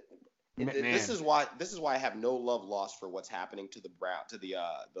This is why I have no love lost for what's happening to the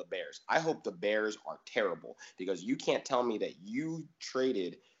Bears. I hope the Bears are terrible, because you can't tell me that you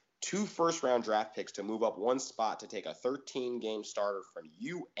traded 2 first-round draft picks to move up 1 spot to take a 13-game starter from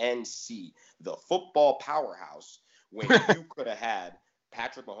UNC, the football powerhouse, when you could have had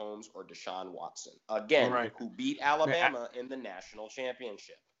Patrick Mahomes or Deshaun Watson, who beat Alabama in the national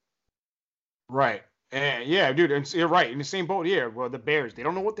championship. Right. And yeah, dude, you're right. In the same boat here. Well, the Bears, they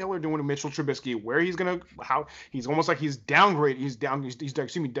don't know what the hell they're doing to Mitchell Trubisky. Where he's he's almost like he's downgraded. He's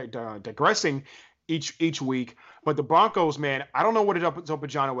digressing each week. But the Broncos, man, I don't know what it's up with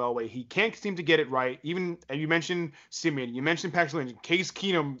John Elway. He can't seem to get it right. Even you mentioned Simeon, you mentioned Paxton Lynch, Case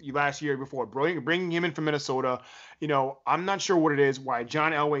Keenum last year before, bringing him in from Minnesota. I'm not sure what it is why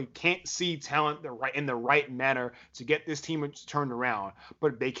John Elway can't see talent in the right manner to get this team turned around.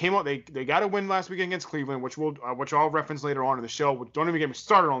 But they came out, they got a win last week against Cleveland, which I'll reference later on in the show. Don't even get me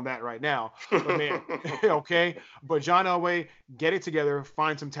started on that right now. But man, okay. But John Elway, get it together,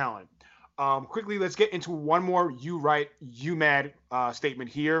 find some talent. Quickly, let's get into one more you right, you mad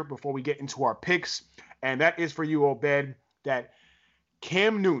statement here before we get into our picks. And that is for you, Obed, that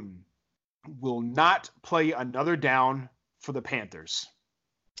Cam Newton will not play another down for the Panthers.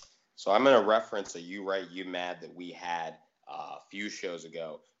 So I'm going to reference a you right, you mad that we had a few shows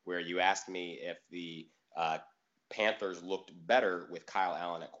ago, where you asked me if the Panthers looked better with Kyle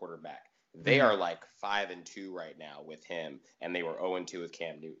Allen at quarterback. They are like 5-2 right now with him, and they were 0-2 with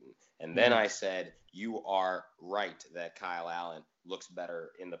Cam Newton. And then I said, you are right that Kyle Allen looks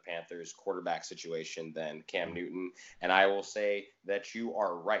better in the Panthers quarterback situation than Cam Newton. And I will say that you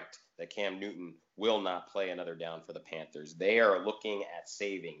are right that Cam Newton will not play another down for the Panthers. They are looking at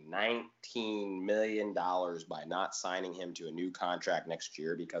saving $19 million by not signing him to a new contract next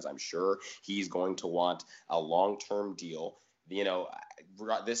year, because I'm sure he's going to want a long-term deal. A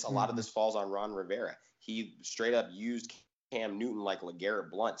lot of this falls on Ron Rivera. He straight up used Cam Newton like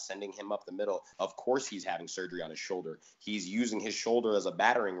LeGarrette Blount, sending him up the middle. Of course he's having surgery on his shoulder. He's using his shoulder as a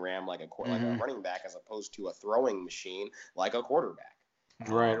battering ram like a running back, as opposed to a throwing machine like a quarterback.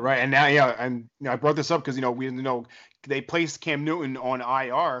 Right. And now, yeah, and I brought this up because they placed Cam Newton on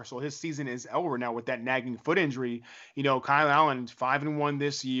IR, so his season is over now with that nagging foot injury. Kyle Allen 5-1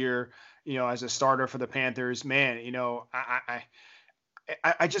 this year. As a starter for the Panthers, man.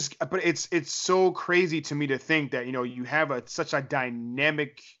 I just, but it's so crazy to me to think that you have such a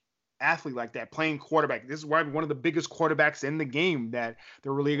dynamic athlete like that playing quarterback. This is why one of the biggest quarterbacks in the game that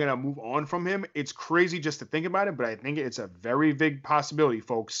they're really gonna move on from him. It's crazy just to think about it, but I think it's a very big possibility,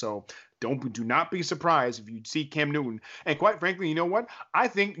 folks. So do not be surprised if you see Cam Newton. And quite frankly, you know what? I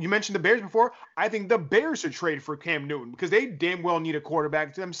think you mentioned the Bears before. I think the Bears should trade for Cam Newton because they damn well need a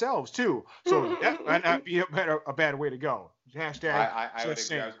quarterback to themselves too. So that might not be a bad way to go. Hashtag. I would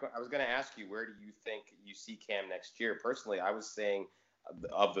agree. I was going to ask you, where do you think you see Cam next year? Personally, I was saying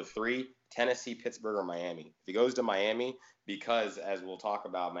of the three, Tennessee, Pittsburgh, or Miami. If he goes to Miami, because as we'll talk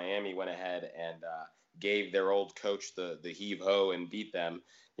about, Miami went ahead and gave their old coach the heave-ho and beat them,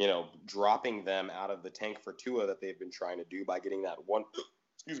 dropping them out of the tank for Tua that they've been trying to do by getting that one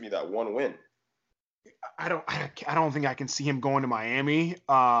win. I don't think I can see him going to Miami.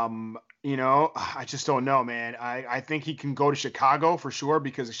 I just don't know, man. I think he can go to Chicago for sure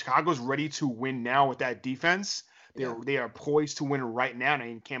because Chicago's ready to win now with that defense. They are poised to win right now.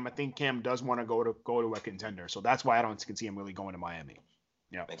 And I think Cam does want to go to a contender. So that's why I don't see him really going to Miami.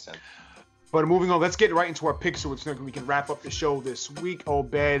 Yeah. Makes sense. But moving on, let's get right into our picks so we can wrap up the show this week.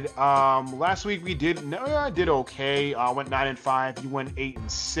 Obed, last week I did okay. I went 9-5. You went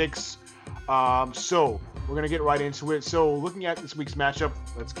 8-6. So we're going to get right into it. So looking at this week's matchup,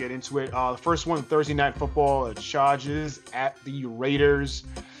 let's get into it. The first one, Thursday Night Football, the Chargers at the Raiders.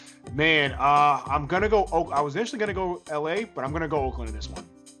 Man, I'm going to go I was initially going to go LA, but I'm going to go Oakland in this one.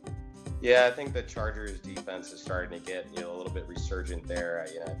 Yeah, I think the Chargers defense is starting to get a little bit resurgent there.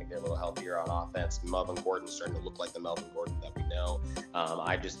 I think they're a little healthier on offense. Melvin Gordon's starting to look like the Melvin Gordon that we know.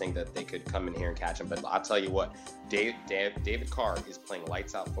 I just think that they could come in here and catch him. But I'll tell you what, David Carr is playing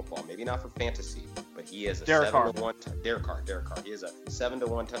lights out football. Maybe not for fantasy, but he is a Derek Carr. Derek Carr. He is a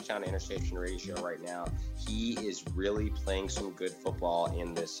 7-1 touchdown to interception ratio right now. He is really playing some good football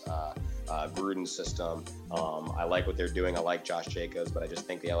in this Gruden system. I like what they're doing. I like Josh Jacobs, but I just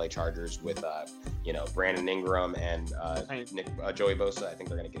think the LA Chargers with Brandon Ingram and Joey Bosa, I think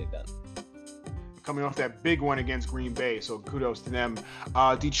they're going to get it done. Coming off that big one against Green Bay, so kudos to them.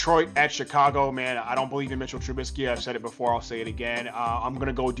 Detroit at Chicago, man. I don't believe in Mitchell Trubisky. I've said it before. I'll say it again. I'm going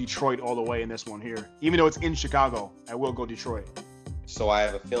to go Detroit all the way in this one here. Even though it's in Chicago, I will go Detroit. So I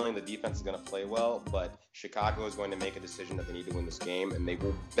have a feeling the defense is going to play well, but Chicago is going to make a decision that they need to win this game, and they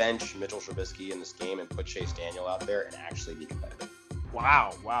will bench Mitchell Trubisky in this game and put Chase Daniel out there and actually be competitive.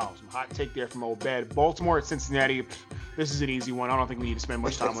 Wow. Some hot take there from Obed. Baltimore at Cincinnati. This is an easy one. I don't think we need to spend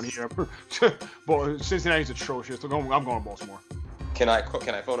much time on here. Cincinnati's atrocious. I'm going Baltimore. Can I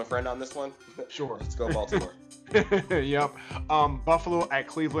phone a friend on this one? Sure. Let's go Baltimore. Yep. Buffalo at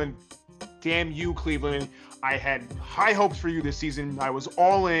Cleveland. Damn you, Cleveland. I had high hopes for you this season. I was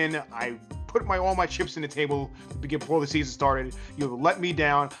all in. I put all my chips in the table before the season started. You let me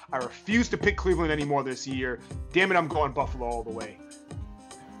down. I refuse to pick Cleveland anymore this year. Damn it, I'm going Buffalo all the way.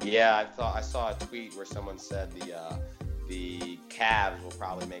 Yeah, I saw a tweet where someone said the Cavs will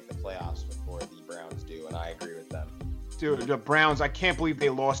probably make the playoffs before the Browns do, and I agree with them. Dude, the Browns, I can't believe they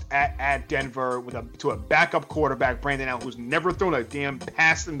lost at Denver to a backup quarterback, Brandon Allen, who's never thrown a damn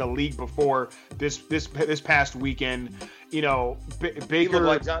pass in the league before this past weekend. Baker. He looked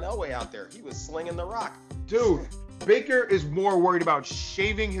like John Elway out there. He was slinging the rock. Dude, Baker is more worried about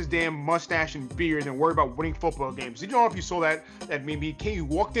shaving his damn mustache and beard than worried about winning football games. Did you know if you saw that meme? He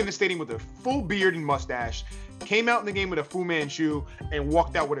walked in the stadium with a full beard and mustache, came out in the game with a Fu Manchu, and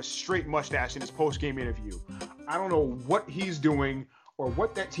walked out with a straight mustache in his post-game interview. I don't know what he's doing or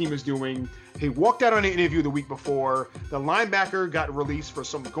what that team is doing. He walked out on an interview the week before. The linebacker got released for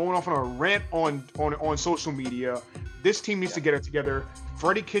going off on a rant on social media. This team needs to get it together.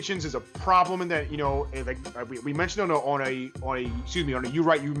 Freddie Kitchens is a problem in that, like we mentioned on a You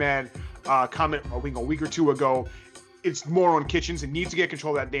Right You Mad comment a week or two ago. It's more on Kitchens and needs to get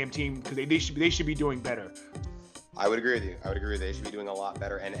control of that damn team because they should be doing better. I would agree with you. They should be doing a lot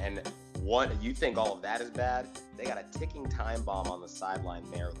better. And you think all of that is bad? They got a ticking time bomb on the sideline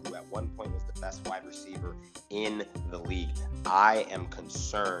there, who at one point was the best wide receiver in the league. I am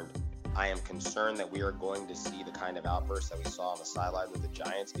concerned that we are going to see the kind of outburst that we saw on the sideline with the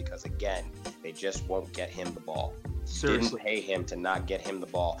Giants because, again, they just won't get him the ball. Seriously. Didn't pay him to not get him the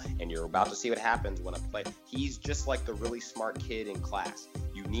ball. And you're about to see what happens when he's just like the really smart kid in class.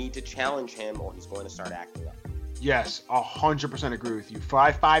 You need to challenge him or he's going to start acting up. Yes, 100% agree with you.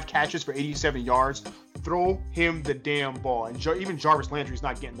 5 catches for 87 yards, Throw him the damn ball. And even Jarvis Landry's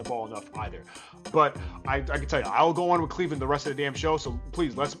not getting the ball enough either. But I can tell you, I'll go on with Cleveland the rest of the damn show. So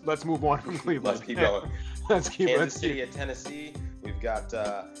please, let's move on from Cleveland. Let's keep going. Kansas City at Tennessee. We've got,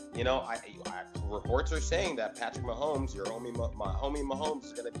 reports are saying that Patrick Mahomes, my homie Mahomes,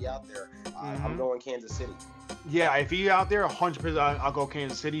 is going to be out there. I'm going Kansas City. Yeah, if he's out there, 100%, I'll go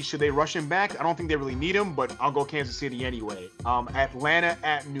Kansas City. Should they rush him back? I don't think they really need him, but I'll go Kansas City anyway. Atlanta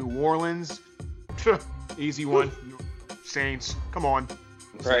at New Orleans. Easy one. Saints. Come on.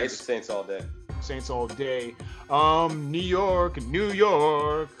 Right, Saints all day. Saints all day. New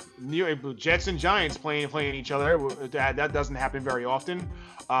York. Jets and Giants playing each other. That doesn't happen very often.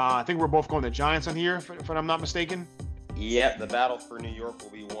 I think we're both going to Giants on here, if I'm not mistaken. Yeah, the battle for New York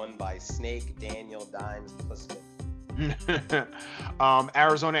will be won by Snake Daniel Dimes Pliskin.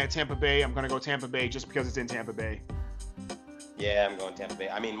 Arizona at Tampa Bay. I'm going to go Tampa Bay just because it's in Tampa Bay. Yeah, I'm going Tampa Bay.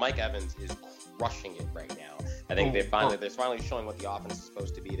 I mean, Mike Evans is crushing it right now. I think they're finally showing what the offense is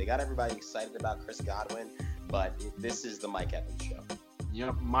supposed to be. They got everybody excited about Chris Godwin, but this is the Mike Evans show.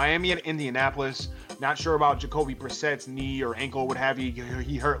 Yep. Miami at Indianapolis. Not sure about Jacoby Brissett's knee or ankle, what have you.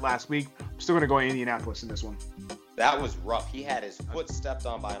 He hurt last week. I'm still going to go Indianapolis in this one. That was rough. He had his foot stepped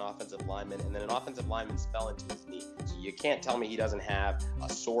on by an offensive lineman, and then an offensive lineman fell into his knee. So you can't tell me he doesn't have a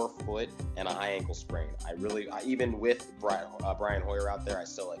sore foot and a high ankle sprain. Even with Brian Hoyer out there, I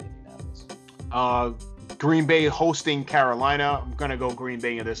still like Indianapolis. Green Bay hosting Carolina. I'm going to go Green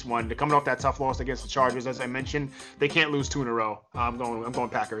Bay in this one. They're coming off that tough loss against the Chargers, as I mentioned. They can't lose 2 in a row. I'm going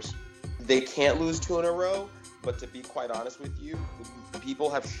Packers. They can't lose 2 in a row, but to be quite honest with you, people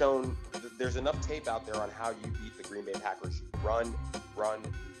have shown there's enough tape out there on how you beat the Green Bay Packers. You run.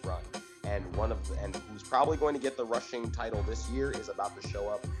 And who's probably going to get the rushing title this year is about to show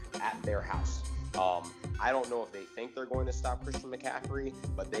up at their house. I don't know if they think they're going to stop Christian McCaffrey,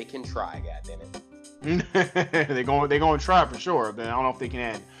 but they can try, goddammit. They're going to try for sure, but I don't know if they can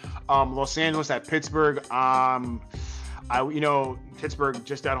end. Los Angeles at Pittsburgh. Pittsburgh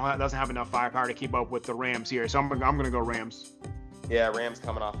just doesn't have enough firepower to keep up with the Rams here, so I'm going to go Rams. Yeah, Rams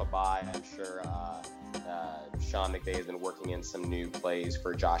coming off a bye. I'm sure Sean McVay has been working in some new plays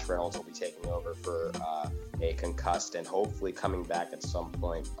for Josh Reynolds. Will be taking over for a concussed and hopefully coming back at some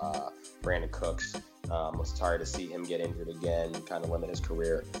point. Brandon Cooks. Was tired to see him get injured again, kind of limit his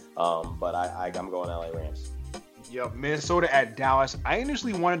career. But I'm going LA Rams. Yep, Minnesota at Dallas. I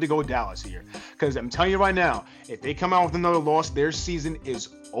initially wanted to go Dallas here because I'm telling you right now, if they come out with another loss, their season is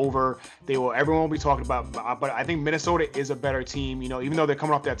over. Everyone will be talking about. But I think Minnesota is a better team. Even though they're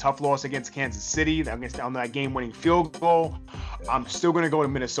coming off that tough loss against Kansas City, on that game-winning field goal, I'm still going to go to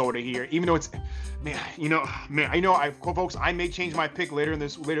Minnesota here. Even though it's, folks, I may change my pick later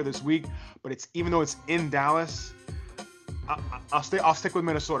this week, but even though it's in Dallas, I'll stick with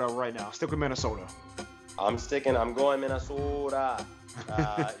Minnesota right now. I'll stick with Minnesota. I'm going Minnesota.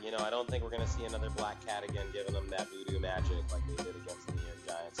 I don't think we're going to see another Black Cat again giving them that voodoo magic like they did against the New York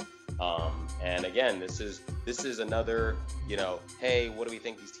Giants. And again, this is another, hey, what do we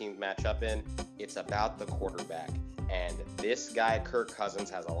think these teams match up in? It's about the quarterback. And this guy, Kirk Cousins,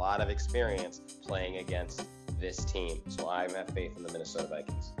 has a lot of experience playing against this team. So I have faith in the Minnesota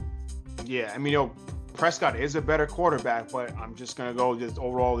Vikings. Yeah, Prescott is a better quarterback, but I'm just going to go just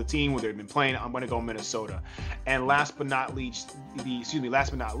overall the team where they've been playing. I'm going to go Minnesota. And last but not least, the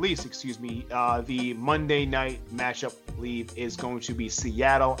Monday night matchup lead is going to be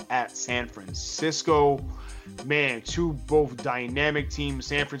Seattle at San Francisco. Man, both dynamic teams.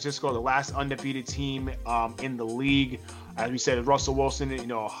 San Francisco, the last undefeated team in the league. As we said, Russell Wilson, an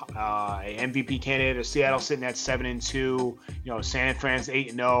MVP candidate. Seattle sitting at 7-2. San Fran's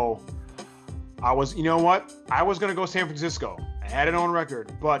 8-0. I was going to go San Francisco. I had it on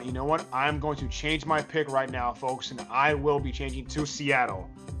record, but you know what? I'm going to change my pick right now, folks, and I will be changing to Seattle.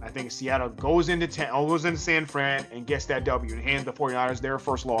 I think Seattle goes into San Fran and gets that W and hands the 49ers their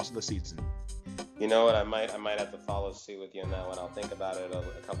first loss of the season. You know what? I might have to follow suit with you on that one. I'll think about it a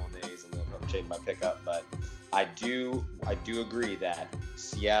couple of days and then I'll change my pick up. But I do agree that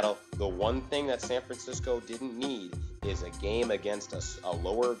Seattle, the one thing that San Francisco didn't need is a game against a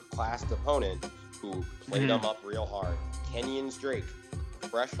lower class opponent who played them up real hard. Kenyon Drake,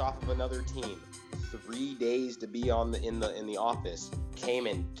 fresh off of another team, 3 days to be in the office, came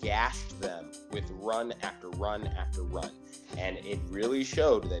and gashed them with run after run after run. And it really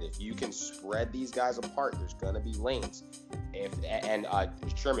showed that if you can spread these guys apart, there's going to be lanes.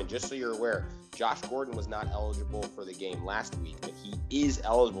 Sherman, just so you're aware, Josh Gordon was not eligible for the game last week, but he is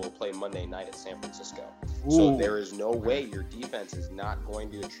eligible to play Monday night at San Francisco. Ooh. So there is no way your defense is not going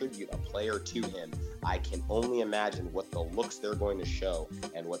to attribute a player to him. I can only imagine what the looks they're going to show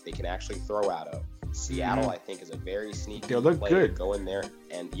and what they can actually throw out of. Seattle, I think, is a very sneaky They look play good. to go in there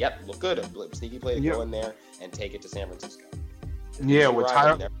and, look good. A sneaky play to go in there and take it to San Francisco. Yeah, with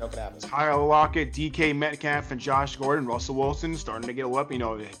Tyler Lockett, DK Metcalf, and Josh Gordon, Russell Wilson starting to get up.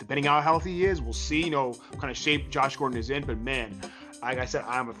 Depending on how healthy he is, we'll see. What kind of shape Josh Gordon is in. But man, like I said,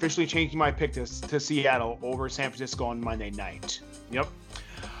 I'm officially changing my pick to Seattle over San Francisco on Monday night. Yep.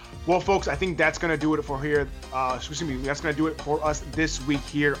 Well, folks, I think that's going to do it for here. That's going to do it for us this week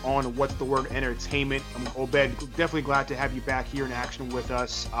here on What's the Word Entertainment. Obed, definitely glad to have you back here in action with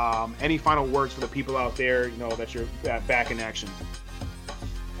us. Any final words for the people out there, that you're back in action?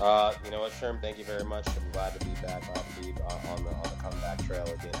 You know what, Sherm? Thank you very much. I'm glad to be back on the comeback trail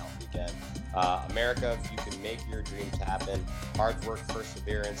again all weekend. America, you can make your dreams happen. Hard work,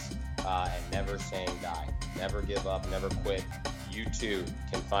 perseverance, and never saying die. Never give up, never quit. You too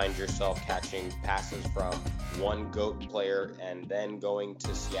can find yourself catching passes from one GOAT player and then going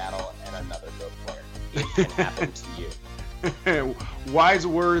to Seattle and another GOAT player. It can happen to you. Wise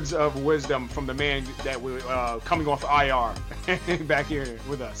words of wisdom from the man that was coming off IR back here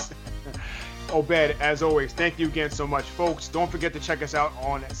with us. Obed, as always, thank you again so much, folks. Don't forget to check us out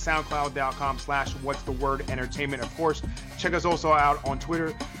on SoundCloud.com/what'stheword-entertainment. Of course, check us also out on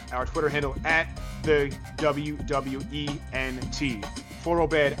Twitter, our Twitter handle @the WWENT. For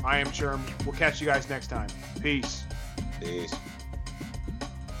Obed, I am Sherm. We'll catch you guys next time. Peace. Peace.